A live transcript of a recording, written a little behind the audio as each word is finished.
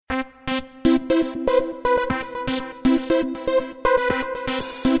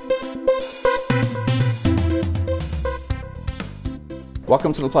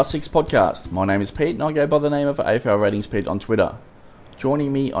Welcome to the Plus Six podcast. My name is Pete and I go by the name of AFL Ratings Pete on Twitter.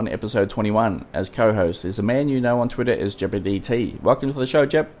 Joining me on episode 21 as co-host is a man you know on Twitter as JepDT. Welcome to the show,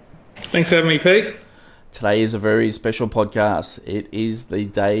 Jep. Thanks for having me, Pete. Today is a very special podcast. It is the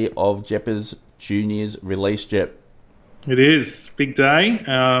day of Jeppers Juniors release, Jep. It is. Big day.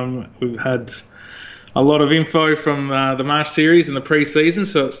 We've had a lot of info from the March series and the pre-season,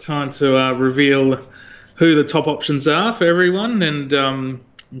 so it's time to reveal who the top options are for everyone and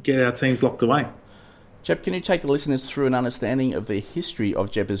get our teams locked away. Jep, can you take the listeners through an understanding of the history of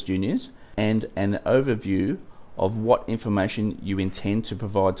Jeppers Juniors and an overview of what information you intend to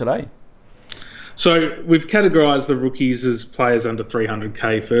provide today? So we've categorised the rookies as players under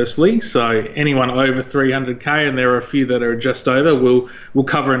 300k firstly. So anyone over 300k, and there are a few that are just over, we'll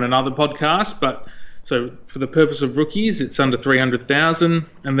cover in another podcast. But so for the purpose of rookies, it's under 300,000,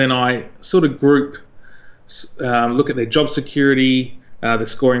 and then I sort of group, look at their job security, their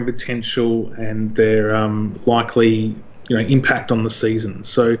scoring potential, and their likely impact on the season.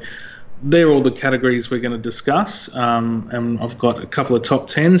 So they're all the categories we're going to discuss, and I've got a couple of top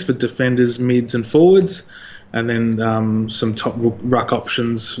 10s for defenders, mids and forwards, and then some top ruck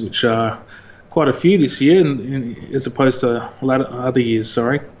options, which are quite a few this year, as opposed to other years,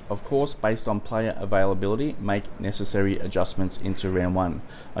 sorry. Of course, based on player availability, make necessary adjustments into round one.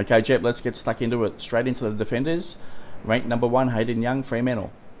 Okay, Jep, let's get stuck into it. Straight into the defenders. Ranked number 1, Hayden Young,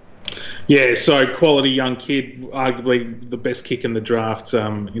 Fremantle. Yeah, so quality young kid, arguably the best kick in the draft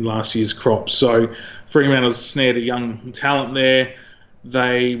in last year's crop. So Fremantle's snared a young talent there.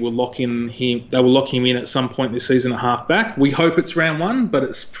 They will lock him in at some point this season at half-back. We hope it's round 1, but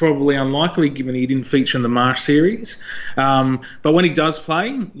it's probably unlikely given he didn't feature in the March series. But when he does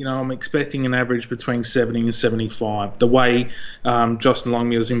play, I'm expecting an average between 70 and 75. The way Justin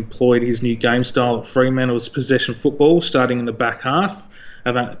Longmuir's employed his new game style at Fremantle is possession football, starting in the back half,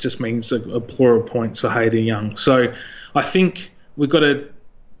 and that just means a plethora of points for Hayden Young. So I think we've got to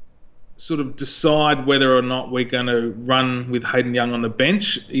sort of decide whether or not we're going to run with Hayden Young on the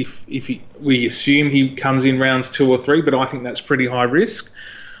bench if we assume he comes in rounds 2 or 3, but I think that's pretty high risk.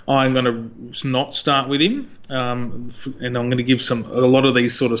 I'm going to not start with him, and I'm going to give a lot of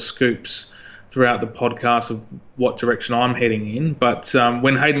these sort of scoops throughout the podcast of what direction I'm heading in. But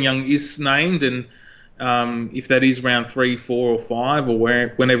when Hayden Young is named, and if that is round 3, 4 or 5 or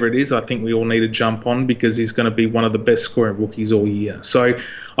whenever it is, I think we all need to jump on because he's going to be one of the best scoring rookies all year. So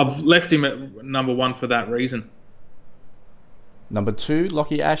I've left him at number 1 for that reason. Number 2,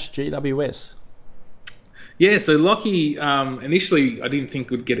 Lockie Ash, GWS. Yeah, so Lockie, initially I didn't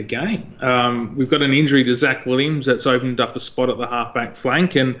think would get a game. We've got an injury to Zach Williams that's opened up a spot at the halfback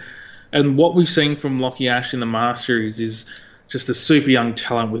flank, and what we've seen from Lockie Ash in the Masters series is just a super young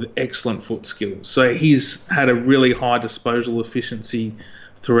talent with excellent foot skills. So he's had a really high disposal efficiency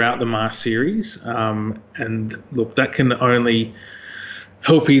throughout the Masters series. And look, that can only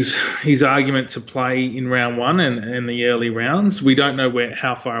help his argument to play in round 1 and the early rounds. We don't know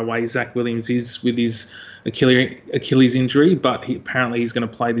how far away Zach Williams is with his Achilles injury, but apparently he's going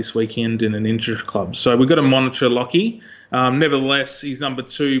to play this weekend in an injured club. So we've got to monitor Lockie. Nevertheless, he's number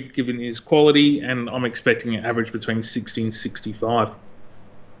 2 given his quality, and I'm expecting an average between 60 and 65.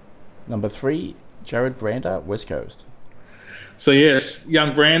 Number 3, Jared Brander, West Coast. So yes,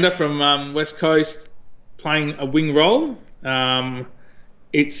 young Brander from West Coast playing a wing role.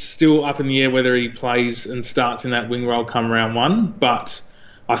 It's still up in the air whether he plays and starts in that wing role come round 1, but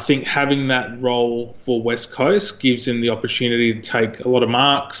I think having that role for West Coast gives him the opportunity to take a lot of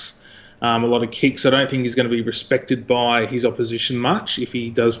marks, a lot of kicks. I don't think he's going to be respected by his opposition much if he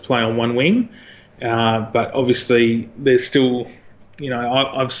does play on one wing. But obviously, there's still,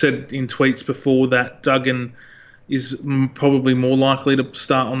 I've said in tweets before that Duggan is probably more likely to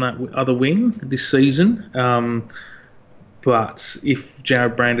start on that other wing this season. But if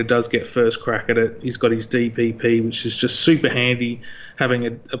Jared Brander does get first crack at it, he's got his DPP, which is just super handy, having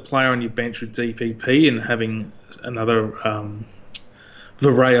a player on your bench with DPP and having another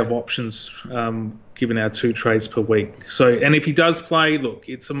array of options given our 2 trades per week. So, and if he does play, look,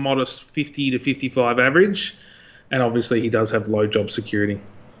 it's a modest 50 to 55 average, and obviously he does have low job security.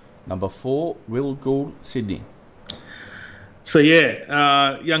 Number 4, Will Gould, Sydney. So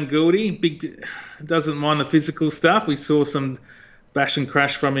yeah, young Gouldy, doesn't mind the physical stuff. We saw some bash and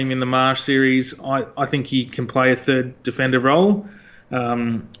crash from him in the Marsh series. I think he can play a third defender role.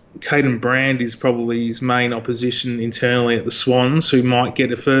 Caden Brand is probably his main opposition internally at the Swans, who might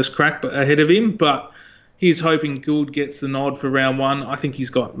get a first crack ahead of him, but he's hoping Gould gets the nod for round 1. I think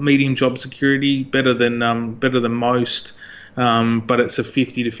he's got medium job security, better than most, but it's a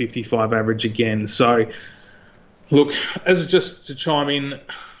 50 to 55 average again. So Look, as just to chime in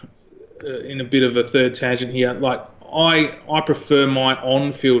a bit of a third tangent here, like I prefer my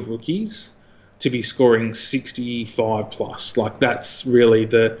on-field rookies to be scoring 65 plus. Like that's really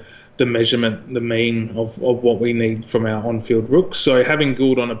the measurement, the mean of what we need from our on-field rooks. So having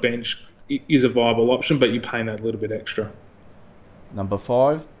Gould on a bench is a viable option, but you're paying that little bit extra. Number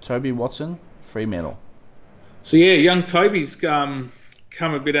 5, Toby Watson, Fremantle. So yeah, young Toby's come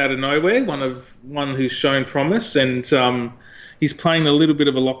a bit out of nowhere. One who's shown promise, and he's playing a little bit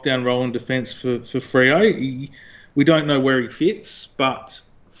of a lockdown role in defence for Freo. We don't know where he fits, but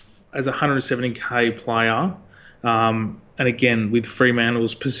as a 170k player, and again with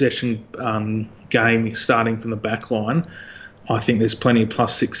Fremantle's possession game starting from the back line, I think there's plenty of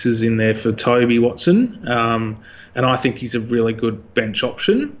plus sixes in there for Toby Watson, and I think he's a really good bench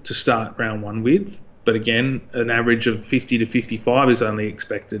option to start round one with. But again, an average of 50 to 55 is only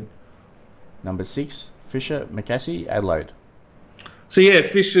expected. Number 6, Fisher McCasey, Adelaide. So yeah,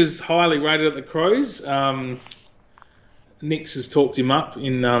 Fisher's highly rated at the Crows. Nix has talked him up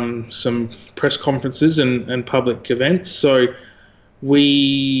in some press conferences and public events. So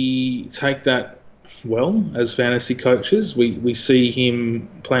we take that well as fantasy coaches. We see him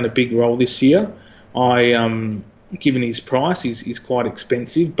playing a big role this year. Given his price, he's quite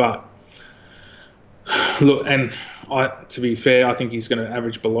expensive, but look, and to be fair, I think he's going to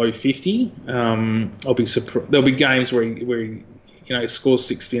average below 50. I'll be surprised. There'll be games where he scores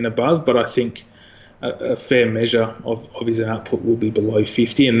 60 and above, but I think a fair measure of his output will be below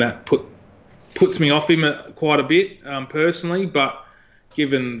 50, and that puts me off him quite a bit personally. But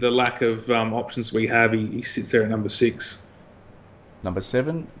given the lack of options we have, he sits there at number 6. Number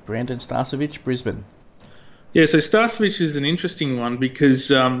 7, Brandon Starcevich, Brisbane. Yeah, so Starcevich is an interesting one because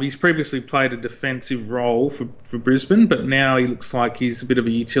he's previously played a defensive role for Brisbane, but now he looks like he's a bit of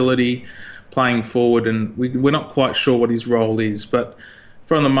a utility playing forward, and we're not quite sure what his role is. But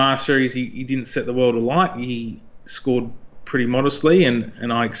from the Mars series, he didn't set the world alight. He scored pretty modestly,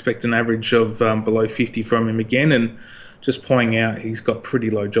 and I expect an average of below 50 from him again. And just pointing out, he's got pretty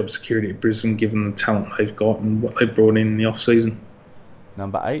low job security at Brisbane given the talent they've got and what they've brought in the off-season.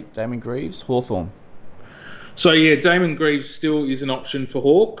 Number 8, Damon Greaves, Hawthorn. So yeah, Damon Greaves still is an option for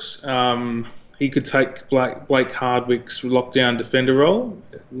Hawks. He could take Blake Hardwick's lockdown defender role.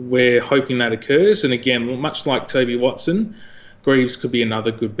 We're hoping that occurs. And again, much like Toby Watson, Greaves could be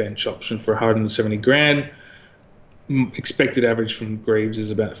another good bench option for 170 grand. Expected average from Greaves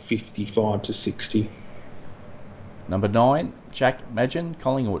is about 55 to 60. Number 9, Jack Madgen,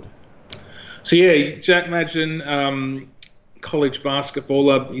 Collingwood. So yeah, Jack Madgen, college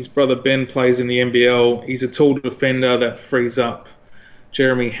basketballer. His brother Ben plays in the NBL. He's a tall defender that frees up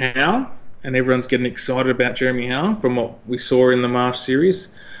Jeremy Howe, and everyone's getting excited about Jeremy Howe from what we saw in the Marsh series.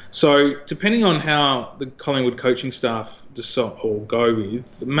 So depending on how the Collingwood coaching staff decide or go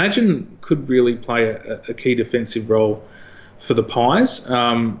with, Madgen could really play a key defensive role for the Pies.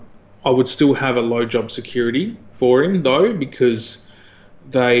 I would still have a low job security for him though, because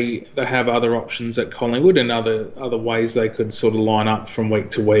they have other options at Collingwood and other ways they could sort of line up from week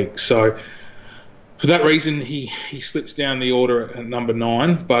to week. So for that reason, he slips down the order at number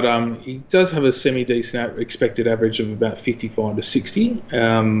 9, but he does have a semi-decent expected average of about 55 to 60.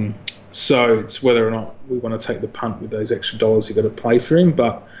 So it's whether or not we want to take the punt with those extra dollars you've got to pay for him,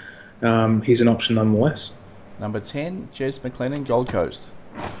 but he's an option nonetheless. Number 10, Jez McLennan, Gold Coast.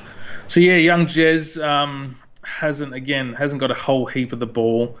 So yeah, young Jez hasn't got a whole heap of the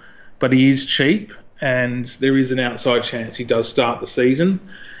ball, but he is cheap, and there is an outside chance he does start the season.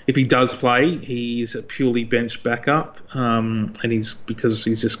 If he does play, he's a purely bench backup, and he's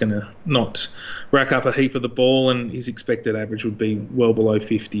just going to not rack up a heap of the ball, and his expected average would be well below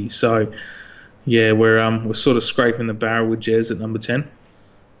 50. So yeah, we're sort of scraping the barrel with Jez at number 10.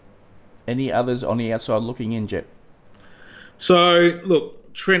 Any others on the outside looking in, Jet? So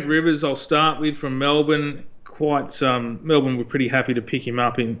look, Trent Rivers, I'll start with from Melbourne. Melbourne were pretty happy to pick him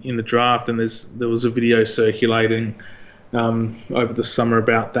up in the draft, and there was a video circulating over the summer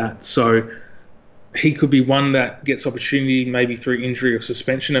about that. So he could be one that gets opportunity maybe through injury or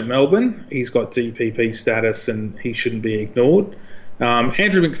suspension at Melbourne. He's got DPP status and he shouldn't be ignored.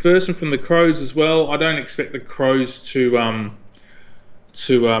 Andrew McPherson from the Crows as well. I don't expect the Crows to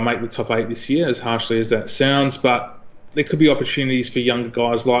make the top 8 this year, as harshly as that sounds, but there could be opportunities for younger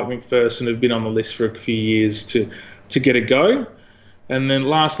guys like McPherson who've been on the list for a few years to get a go. And then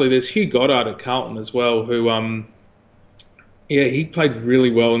lastly, there's Hugh Goddard at Carlton as well, who he played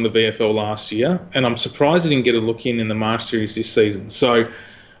really well in the VFL last year, and I'm surprised he didn't get a look in the Marsh series this season. So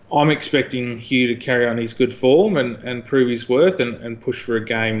I'm expecting Hugh to carry on his good form and prove his worth and push for a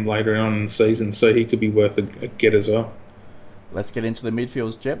game later on in the season, so he could be worth a get as well. Let's get into the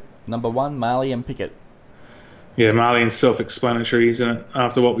midfields, Jep. Number 1, Marley and Pickett. Yeah, Marley's self-explanatory, isn't it?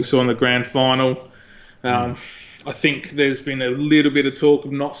 After what we saw in the grand final. I think there's been a little bit of talk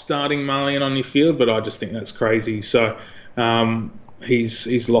of not starting Marley on your field, but I just think that's crazy. So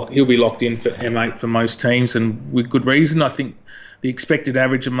he'll be locked in for M8 for most teams, and with good reason. I think the expected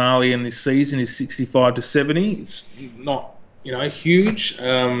average of Marley in this season is 65 to 70. It's not, huge,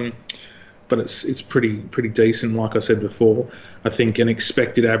 but it's pretty decent. Like I said before, I think an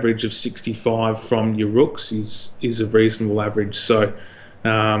expected average of 65 from your rooks is a reasonable average. So,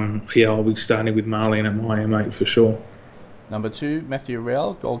 I'll be starting with Marley at my M8 for sure. Number 2, Matthew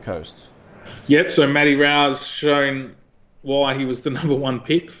Rowell, Gold Coast. Yep, so Matty Rowell's shown why he was the number 1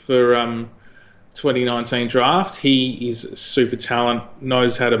 pick for 2019 draft. He is a super talent,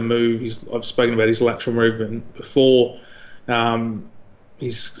 knows how to move. I've spoken about his lateral movement before.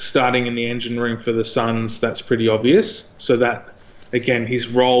 He's starting in the engine room for the Suns. That's pretty obvious. So that, again, his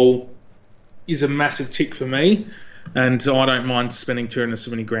role is a massive tick for me. And I don't mind spending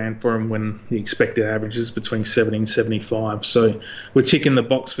 $270,000 for him when the expected average is between 70 and 75. So we're ticking the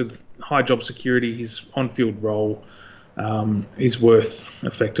box with high job security. His on-field role is worth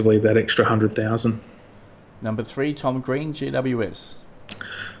effectively that extra $100,000. Number 3, Tom Green, GWS.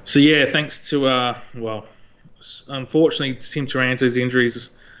 So thanks to unfortunately Tim Taranto's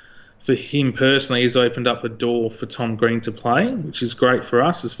injuries for him personally has opened up the door for Tom Green to play, which is great for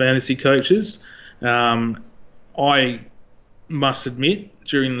us as fantasy coaches. I must admit,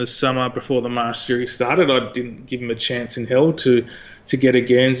 during the summer before the Marsh series started, I didn't give him a chance in hell to get a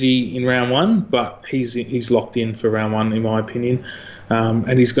Guernsey in round 1, but he's locked in for round 1 in my opinion,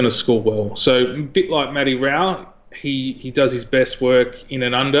 and he's going to score well. So a bit like Matty Rowell, he does his best work in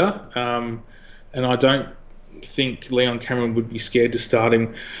and under, and I don't think Leon Cameron would be scared to start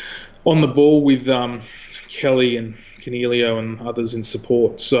him on the ball with Kelly and Canelio and others in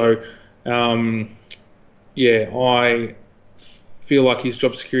support. So I feel like his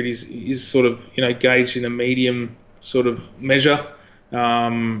job security is sort of gauged in a medium sort of measure.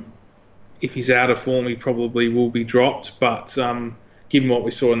 If he's out of form, he probably will be dropped. But given what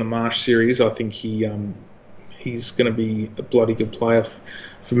we saw in the Marsh series, I think he's going to be a bloody good player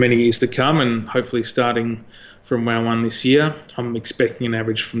for many years to come, and hopefully starting from round 1 this year, I'm expecting an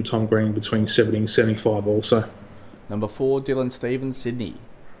average from Tom Green between 70 and 75 also. Number 4, Dylan Stephens, Sydney.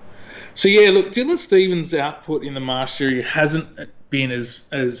 So Dylan Stephens' output in the Marsh series hasn't been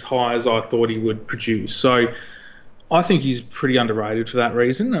as high as I thought he would produce. So I think he's pretty underrated for that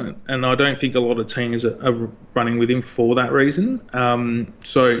reason, and I don't think a lot of teams are running with him for that reason.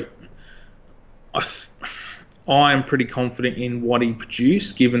 So I am pretty confident in what he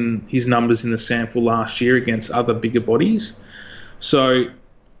produced, given his numbers in the sample last year against other bigger bodies. So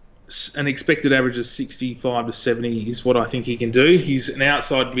an expected average of 65 to 70 is what I think he can do. He's an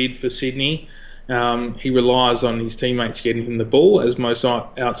outside mid for Sydney. He relies on his teammates getting him the ball, as most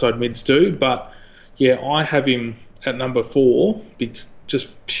outside mids do. But, I have him at number 4, just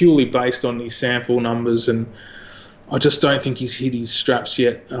purely based on his sample numbers, and I just don't think he's hit his straps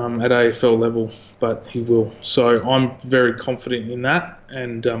yet at AFL level, but he will. So I'm very confident in that,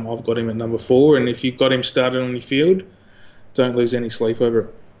 and I've got him at number 4. And if you've got him started on your field, don't lose any sleep over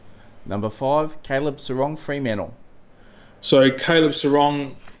it. Number 5, Caleb Serong, Fremantle. So Caleb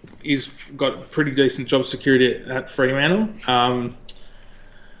Serong is got pretty decent job security at Fremantle. I'm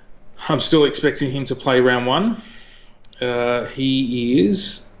still expecting him to play round 1. He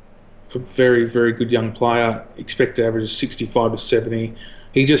is a very, very good young player. Expected average is 65 to 70.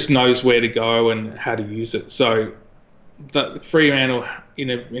 He just knows where to go and how to use it. So the Fremantle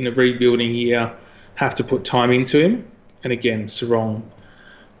in a rebuilding year have to put time into him. And again, Serong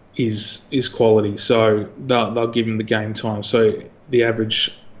is quality, so they'll give him the game time. So the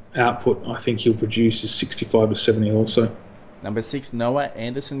average output I think he'll produce is 65 to 70 also. Number 6, Noah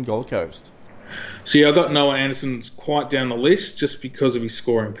Anderson, Gold Coast. See, I got Noah Anderson quite down the list just because of his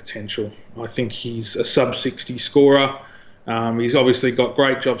scoring potential. I think he's a sub-60 scorer. He's obviously got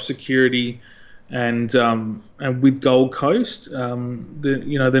great job security, and with Gold Coast,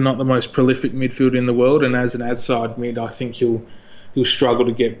 they're not the most prolific midfield in the world, and as an outside mid, I think he'll struggle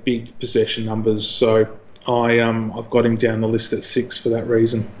to get big possession numbers. So I've got him down the list at 6 for that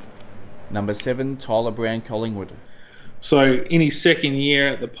reason. Number 7, Tyler Brown, Collingwood. So in his second year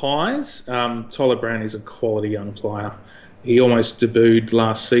at the Pies, Tyler Brown is a quality young player. He almost debuted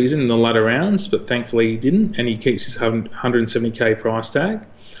last season in the latter rounds, but thankfully he didn't, and he keeps his $170K price tag.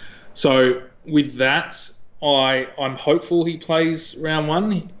 So with that, I'm hopeful he plays round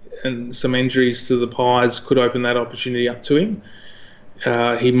 1. and some injuries to the Pies could open that opportunity up to him.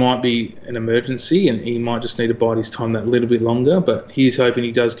 He might be an emergency and he might just need to bide his time that little bit longer, but he's hoping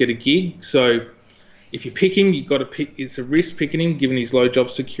he does get a gig. So if you pick him, you've got to pick. It's a risk picking him given his low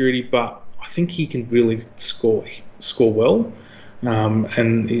job security, but I think he can really score well.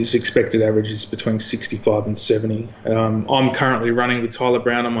 And his expected average is between 65 and 70. I'm currently running with Tyler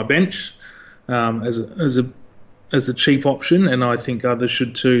Brown on my bench as a cheap option, and I think others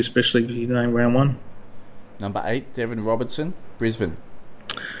should too, especially if you name round one. Number 8, Devon Robertson, Brisbane.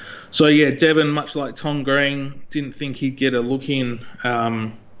 So yeah, Devon, much like Tom Green, didn't think he'd get a look in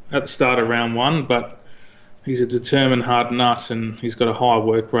at the start of round one, but he's a determined hard nut and he's got a high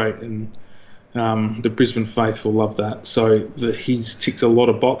work rate, and the Brisbane faithful love that. So he's ticked a lot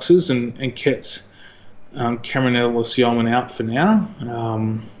of boxes and kept Cameron Ellis-Yeoman out for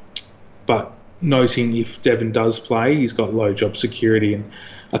now. But noting if Devon does play, he's got low job security and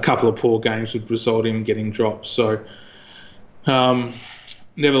a couple of poor games would result in him getting dropped. So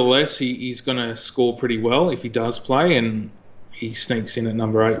nevertheless, he's going to score pretty well if he does play, and he sneaks in at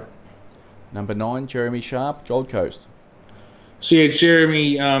number 8. Number 9, Jeremy Sharp, Gold Coast. So yeah,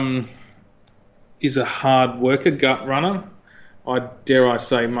 Jeremy is a hard worker, gut runner. Dare I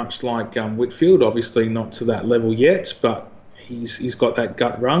say, much like Whitfield, obviously not to that level yet, but he's got that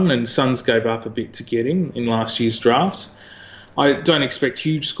gut run, and Suns gave up a bit to get him in last year's draft. I don't expect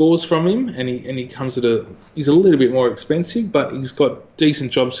huge scores from him, and he comes at he's a little bit more expensive, but he's got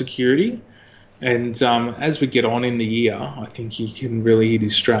decent job security. And as we get on in the year, I think he can really hit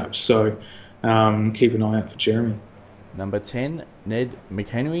his straps. So keep an eye out for Jeremy. Number 10, Ned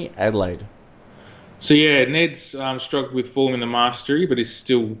McHenry, Adelaide. So yeah, Ned's struggled with form in the Mastery, but is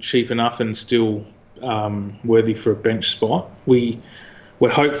still cheap enough and still worthy for a bench spot. We're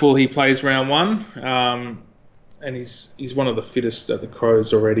hopeful he plays round one, and he's one of the fittest at the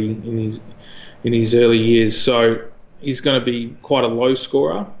Crows already in his early years. So he's going to be quite a low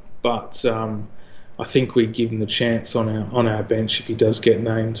scorer, but I think we give him the chance on our bench if he does get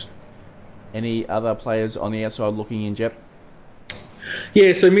named. Any other players on the outside looking in, Jep?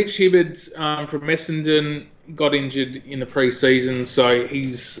 Yeah, so Mitch Hibberd from Essendon got injured in the pre-season, so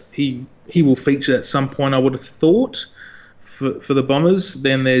he will feature at some point, I would have thought, for the Bombers.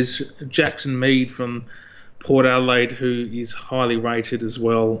 Then there's Jackson Mead from Port Adelaide, who is highly rated as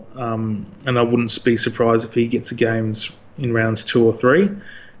well, and I wouldn't be surprised if he gets a games in rounds 2 or 3,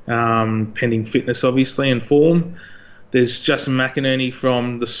 pending fitness, obviously, and form. There's Justin McInerney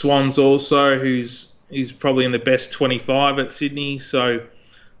from the Swans also, he's probably in the best 25 at Sydney, so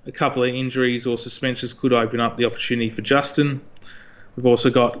a couple of injuries or suspensions could open up the opportunity for Justin. We've also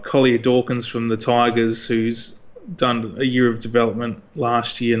got Collier Dawkins from the Tigers, who's done a year of development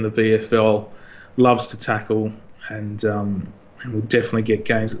last year in the VFL, loves to tackle, and will definitely get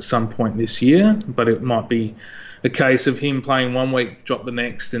games at some point this year, but it might be a case of him playing one week, drop the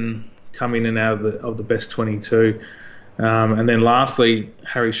next, and come in and out of the best 22. And then lastly,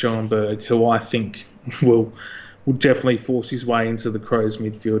 Harry Schoenberg, who I think will definitely force his way into the Crows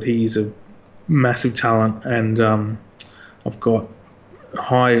midfield. He's a massive talent, and I've got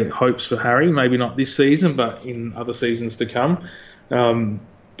high hopes for Harry. Maybe not this season, but in other seasons to come.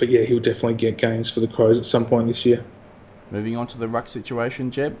 But yeah, he'll definitely get games for the Crows at some point this year. Moving on to the ruck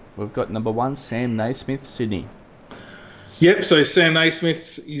situation, Jeb. We've got number 1, Sam Naismith, Sydney. Yep, so Sam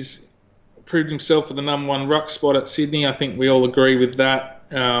Naismith is proved himself for the number 1 ruck spot at Sydney. I think we all agree with that.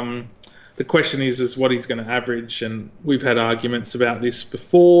 The question is what he's going to average, and we've had arguments about this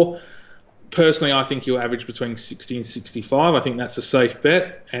before. Personally, I think he'll average between 60 and 65. I think that's a safe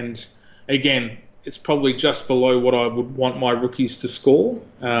bet, and again, it's probably just below what I would want my rookies to score.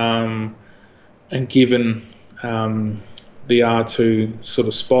 And given the R2 sort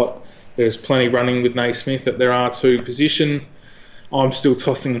of spot, there's plenty running with Naismith at their R2 position. I'm still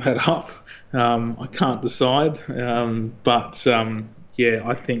tossing that up. I can't decide, but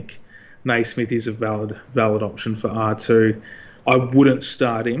I think Naismith is a valid option for R2. I wouldn't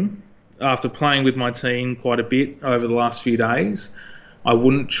start him. After playing with my team quite a bit over the last few days, I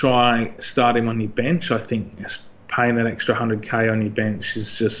wouldn't try start him on your bench. I think paying that extra 100k on your bench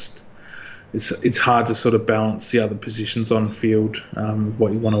is just it's hard to sort of balance the other positions on field,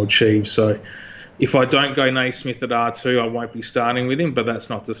 what you want to achieve. So if I don't go Naismith at R2, I won't be starting with him, but that's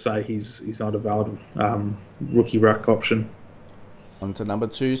not to say he's not a valid rookie ruck option. On to number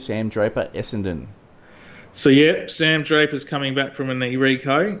 2, Sam Draper, Essendon. So yeah, Sam Draper's coming back from a knee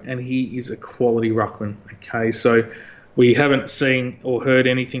reco, and he is a quality ruckman. Okay, so we haven't seen or heard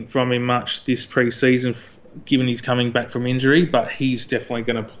anything from him much this pre-season, given he's coming back from injury, but he's definitely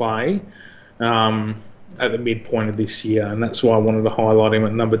going to play. at the midpoint of this year, and that's why I wanted to highlight him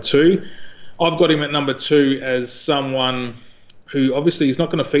at number 2. I've got him at number 2 as someone who obviously is not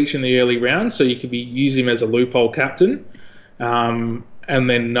going to feature in the early rounds, so you could use him as a loophole captain, and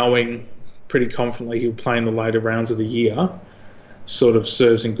then knowing pretty confidently he'll play in the later rounds of the year sort of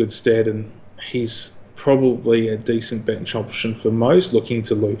serves in good stead, and he's probably a decent bench option for most looking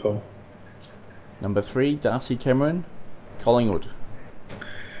to loophole. Number 3, Darcy Cameron, Collingwood.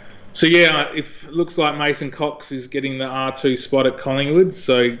 So yeah, it looks like Mason Cox is getting the R2 spot at Collingwood,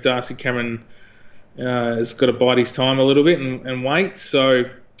 so Darcy Cameron has got to bide his time a little bit and wait. So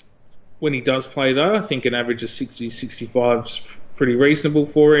when he does play, though, I think an average of 60, 65 is pretty reasonable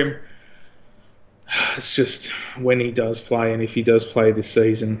for him. It's just when he does play, and if he does play this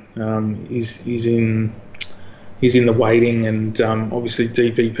season, he's in the waiting, and obviously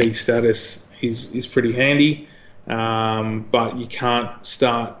DPP status is pretty handy. But you can't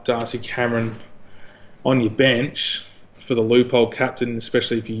start Darcy Cameron on your bench for the loophole captain,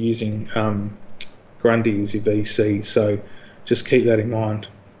 especially if you're using Grundy as your VC. So just keep that in mind.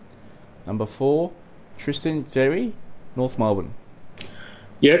 Number 4, Tristan Xerri, North Melbourne.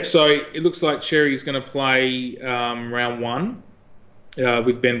 Yep, so it looks like Cherry's going to play round 1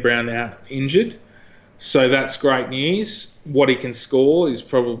 with Ben Brown out injured. So that's great news. What he can score is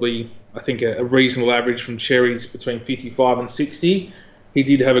probably, I think, a reasonable average from Cherry's between 55 and 60. He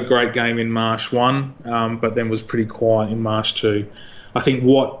did have a great game in Marsh 1, but then was pretty quiet in Marsh 2. I think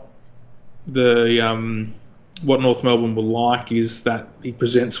what North Melbourne will like is that he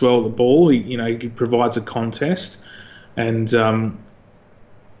presents well at the ball. He provides a contest, and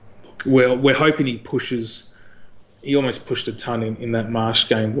we're hoping he pushes. He almost pushed a ton in that Marsh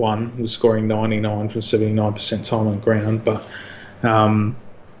game 1, was scoring 99 from 79% time on ground. But I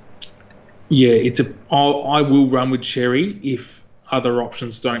will run with Cherry if other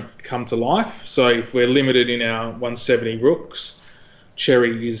options don't come to life. So if we're limited in our 170 rooks,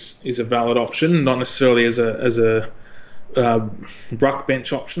 Cherry is a valid option, not necessarily as a ruck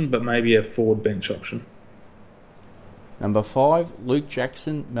bench option, but maybe a forward bench option. Number 5, Luke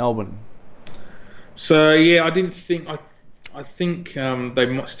Jackson, Melbourne. So yeah, I think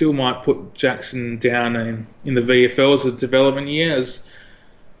they still might put Jackson down in the VFL as a development year, as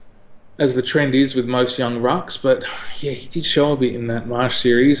the trend is with most young rucks. But yeah, he did show a bit in that Marsh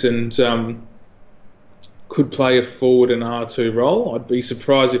series, and could play a forward and R2 role. I'd be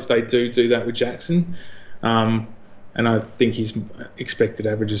surprised if they do that with Jackson. And I think his expected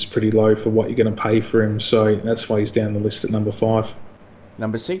average is pretty low for what you're going to pay for him. So that's why he's down the list at number 5.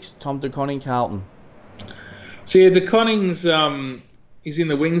 Number 6, Tom De Koning, Carlton. So yeah, De Koning's is in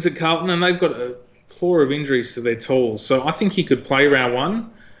the wings at Carlton, and they've got a plethora of injuries to their tools. So I think he could play round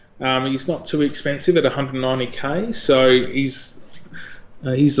 1. He's not too expensive at 190k, so he's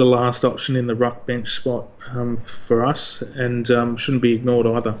the last option in the ruck bench spot for us, and shouldn't be ignored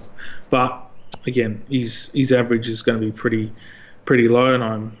either. But again, his average is going to be pretty low, and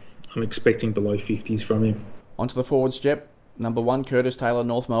I'm expecting below 50s from him. Onto the forwards, Jep. Number 1, Curtis Taylor,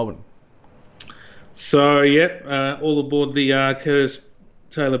 North Melbourne. So all aboard the Curtis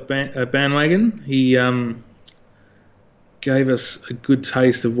Taylor bandwagon. He gave us a good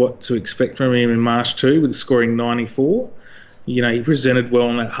taste of what to expect from him in March 2 with scoring 94. He presented well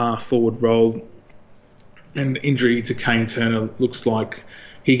in that half-forward role, and injury to Kane Turner looks like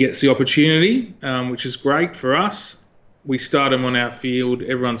he gets the opportunity, which is great for us. We start him on our field.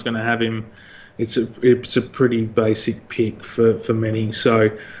 Everyone's going to have him. It's a pretty basic pick for many. So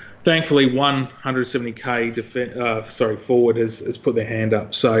thankfully, 170k forward has put their hand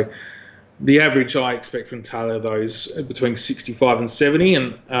up. So the average I expect from Taylor, though, is between 65 and 70.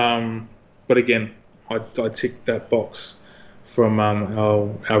 And but again, I tick that box from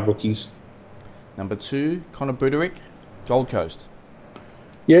our rookies. Number 2, Connor Budarick, Gold Coast.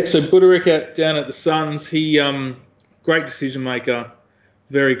 Yeah, so Budarick down at the Suns, he great decision maker,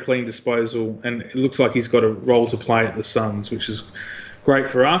 very clean disposal, and it looks like he's got a role to play at the Suns, which is great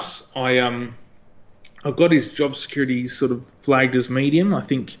for us. I've got his job security sort of flagged as medium. I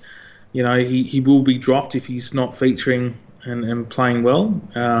think, he will be dropped if he's not featuring and playing well.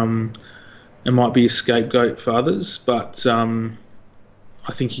 It might be a scapegoat for others, but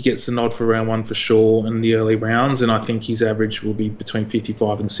I think he gets the nod for round 1 for sure in the early rounds, and I think his average will be between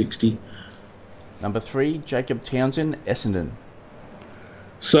 55 and 60. Number 3, Jacob Townsend, Essendon.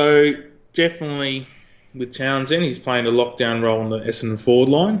 So definitely with Townsend, he's playing a lockdown role in the Essendon forward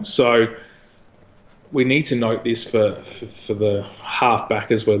line. So we need to note this for the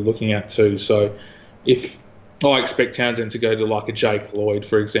half-backers we're looking at too. So if I expect Townsend to go to like a Jake Lloyd,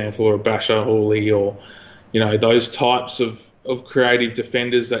 for example, or a Basher Hooley, or those types of of creative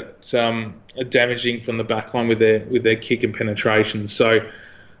defenders that are damaging from the backline with their kick and penetration. So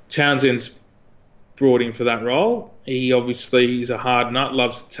Townsend's brought in for that role. He obviously is a hard nut,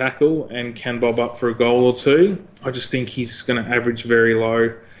 loves to tackle, and can bob up for a goal or two. I just think he's going to average very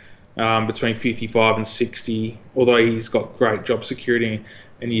low, between 55 and 60, although he's got great job security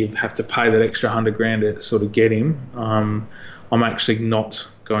and you have to pay that extra $100,000 to sort of get him. I'm actually not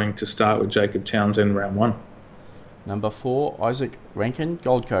going to start with Jacob Townsend round 1. Number 4, Isaac Rankin,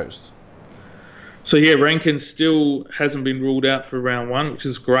 Gold Coast. So yeah, Rankin still hasn't been ruled out for round 1, which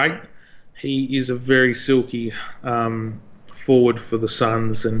is great. He is a very silky forward for the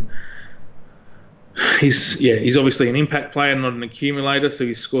Suns, and he's obviously an impact player, not an accumulator, so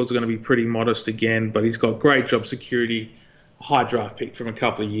his scores are going to be pretty modest again, but he's got great job security, high draft pick from a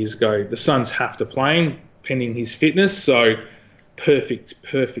couple of years ago. The Suns have to play him pending his fitness, so perfect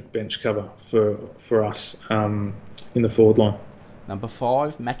bench cover for us in the forward line. Number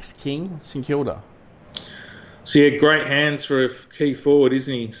 5, Max King, St Kilda. So yeah, great hands for a key forward,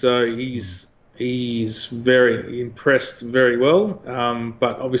 isn't he? So he's very impressed very well,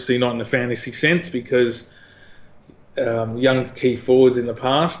 but obviously not in a fantasy sense because young key forwards in the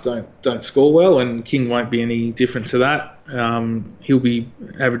past don't score well, and King won't be any different to that. He'll be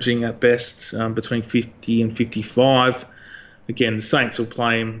averaging at best between 50 and 55. Again, the Saints will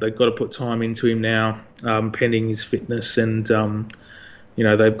play him. They've got to put time into him now, pending his fitness, and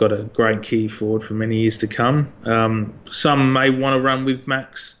they've got a great key forward for many years to come. Some may want to run with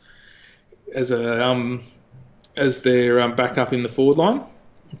Max as their backup in the forward line,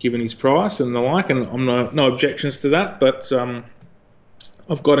 given his price and the like, and I'm no objections to that, but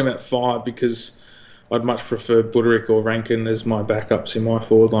I've got him at 5 because I'd much prefer Buderick or Rankin as my backups in my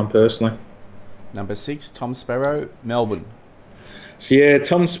forward line personally. Number 6, Tom Sparrow, Melbourne. So yeah,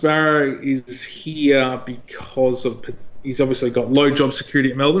 Tom Sparrow is here because he's obviously got low job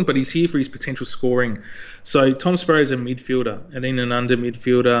security at Melbourne, but he's here for his potential scoring. So Tom Sparrow is a midfielder, an in and under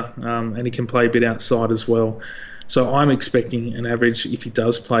midfielder, and he can play a bit outside as well. So I'm expecting an average, if he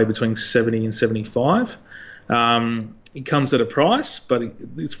does play, between 70 and 75. He comes at a price, but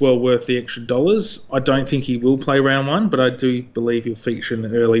it's well worth the extra dollars. I don't think he will play round 1, but I do believe he'll feature in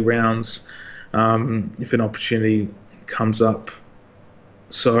the early rounds if an opportunity comes up.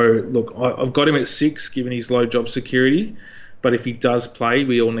 So, look, I've got him at 6, given his low job security. But if he does play,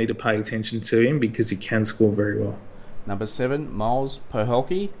 we all need to pay attention to him because he can score very well. Number 7, Miles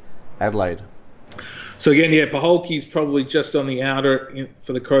Poholki, Adelaide. So, again, yeah, Poholki's probably just on the outer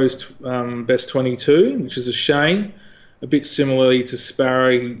for the Crows' best 22, which is a shame. A bit similarly to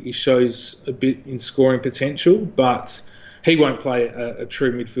Sparrow, he shows a bit in scoring potential, but he won't play a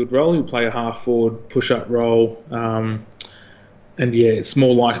true midfield role. He'll play a half-forward push-up role. And yeah, it's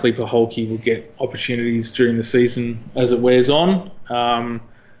more likely Poholki will get opportunities during the season as it wears on. But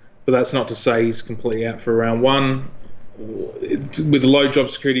that's not to say he's completely out for round 1. With the low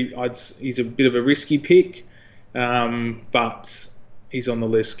job security, he's a bit of a risky pick, but he's on the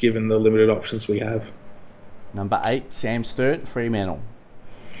list given the limited options we have. Number 8, Sam Sturt, Fremantle.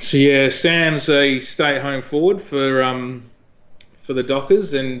 So yeah, Sam's a stay-at-home forward for the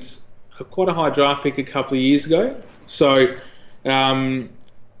Dockers, and quite a high draft pick a couple of years ago. So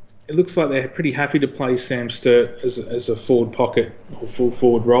it looks like they're pretty happy to play Sam Sturt as a forward pocket or full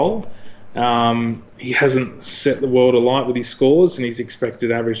forward role. He hasn't set the world alight with his scores, and his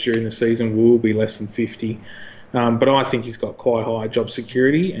expected average during the season will be less than 50. But I think he's got quite high job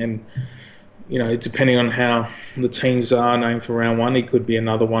security, and depending on how the teams are named for round 1, he could be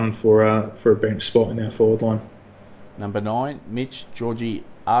another one for a bench spot in our forward line. Number 9, Mitch Georgie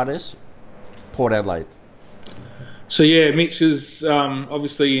Artis, Port Adelaide. So yeah, Mitch is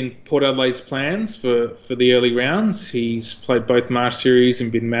obviously in Port Adelaide's plans for the early rounds. He's played both Marsh series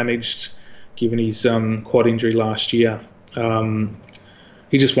and been managed, given his quad injury last year.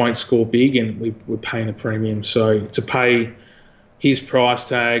 He just won't score big, and we're paying a premium. So to pay his price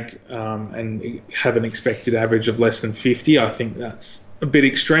tag and have an expected average of less than 50, I think that's a bit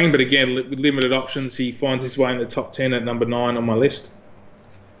extreme. But again, with limited options, he finds his way in the top 10 at number 9 on my list.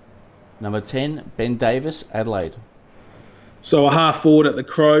 Number 10, Ben Davis, Adelaide. So a half forward at the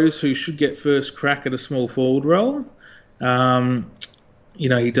Crows who should get first crack at a small forward role.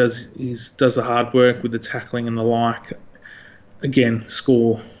 He does the hard work with the tackling and the like. Again,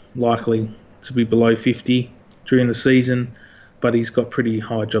 score likely to be below 50 during the season, but he's got pretty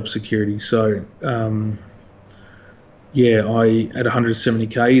high job security. So, at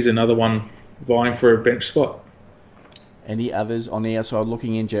 170k, he's another one vying for a bench spot. Any others on the outside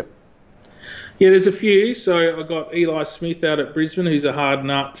looking in, Jep? Yeah, there's a few. So I got Eli Smith out at Brisbane, who's a hard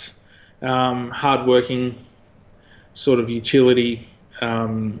nut, hard-working sort of utility.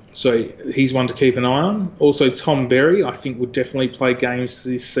 So he's one to keep an eye on. Also, Tom Berry, I think, would definitely play games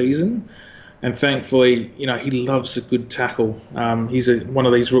this season. And thankfully, he loves a good tackle. He's one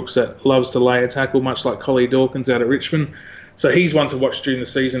of these rooks that loves to lay a tackle, much like Collie Dawkins out at Richmond. So he's one to watch during the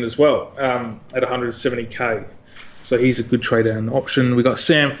season as well, at 170k. So he's a good trade down option. We've got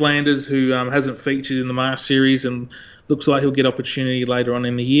Sam Flanders, who hasn't featured in the Marsh series and looks like he'll get opportunity later on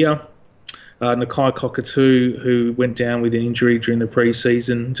in the year. Nakai Cockatoo, who went down with an injury during the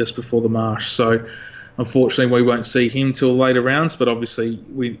pre-season just before the Marsh. So unfortunately, we won't see him till later rounds, but obviously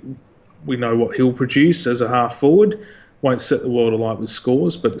we know what he'll produce as a half forward. Won't set the world alight with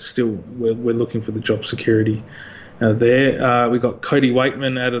scores, but still we're looking for the job security there. We've got Cody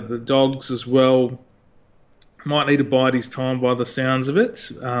Wakeman out of the Dogs as well. Might need to bide his time by the sounds of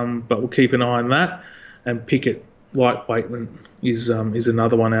it, but we'll keep an eye on that. And Pickett, like Wakeman, is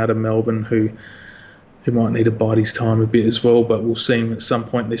another one out of Melbourne who might need to bide his time a bit as well, but we'll see him at some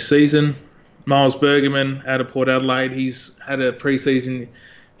point this season. Miles Bergerman out of Port Adelaide, he's had a pre-season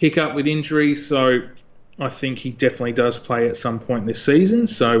hiccup with injuries, so I think he definitely does play at some point this season,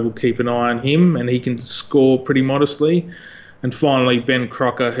 so we'll keep an eye on him, and he can score pretty modestly. And finally, Ben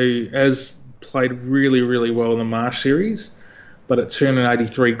Crocker, who has played really, really well in the Marsh series, but at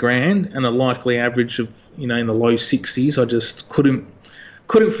 $283,000 and a likely average of in the low 60s, I just couldn't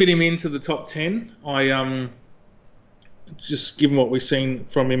fit him into the top 10. I just given what we've seen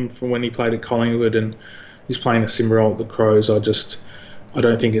from him from when he played at Collingwood, and he's playing a similar role at the Crows, I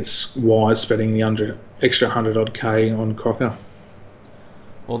don't think it's wise spending the extra 100-odd K on Crocker.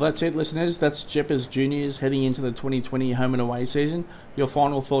 Well, that's it, listeners. That's Jeppers Juniors heading into the 2020 home and away season. Your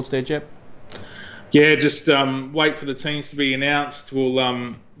final thoughts there, Jep? Yeah, just wait for the teams to be announced.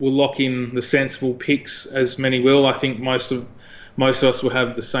 We'll lock in the sensible picks, as many will. I think most of us will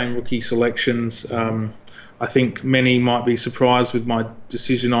have the same rookie selections. I think many might be surprised with my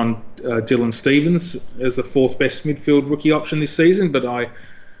decision on Dylan Stephens as the fourth best midfield rookie option this season, but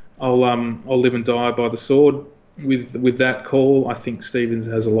I'll live and die by the sword with that call. I think Stephens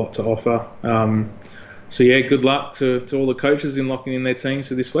has a lot to offer. So yeah, good luck to all the coaches in locking in their teams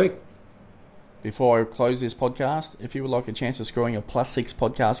for this week. Before I close this podcast, if you would like a chance of scoring a +6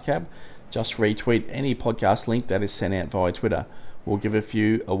 podcast cap, just retweet any podcast link that is sent out via Twitter. We'll give a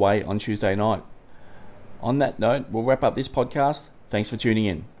few away on Tuesday night. On that note, we'll wrap up this podcast. Thanks for tuning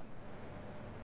in.